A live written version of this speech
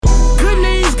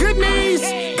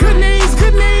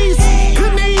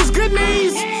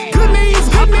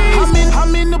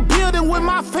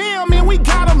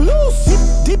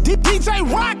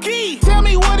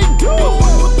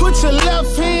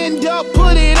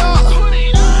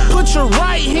Put your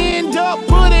right hand up,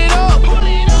 put it up.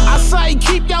 I say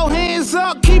keep your hands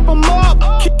up, keep them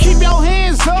up. Keep your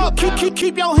hands up,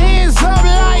 keep your hands up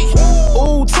like.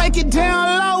 Ooh, take it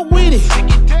down low with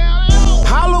it.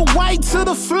 Holla way to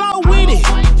the floor with it.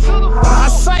 I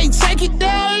say take it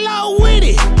down low with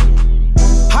it.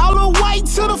 Holla way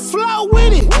to the floor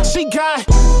with it. She got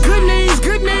good knees,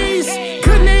 good knees,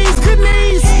 good knees, good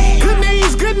knees, good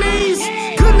knees, good knees,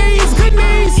 good knees, good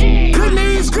knees, good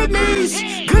knees, good knees,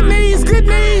 good knees, good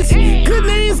knees, good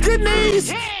knees, good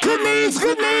knees, good knees,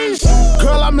 good knees.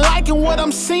 Girl, I'm liking what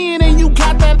I'm seeing and you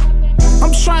got that.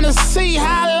 I'm trying to see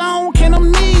how long can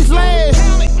them knees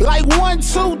last. Like 1,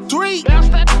 2, 3, 4,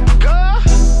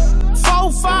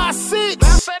 5,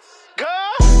 6,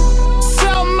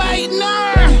 7, 8,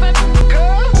 9.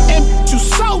 And you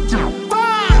so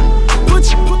fine.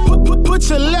 Put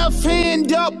your left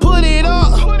hand up, put it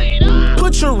up.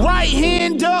 Put your right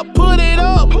hand up, put it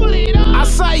up. I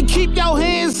say keep your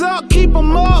hands up, keep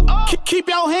them up. Keep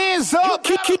your hands up,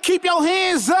 keep your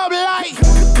hands up like.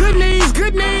 Good knees,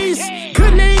 good knees,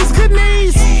 good knees, good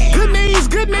knees, good knees,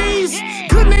 good knees, good knees,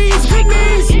 good knees,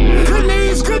 good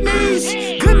knees, good knees,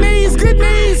 good knees, good knees, good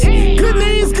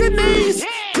knees, good knees,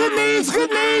 good knees,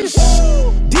 good knees.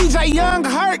 DJ Young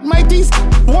Hurt, make these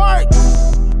work.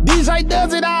 DJ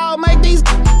does it all, make these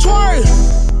twerk.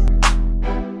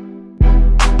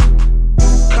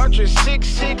 Country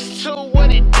 662,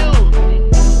 what it do?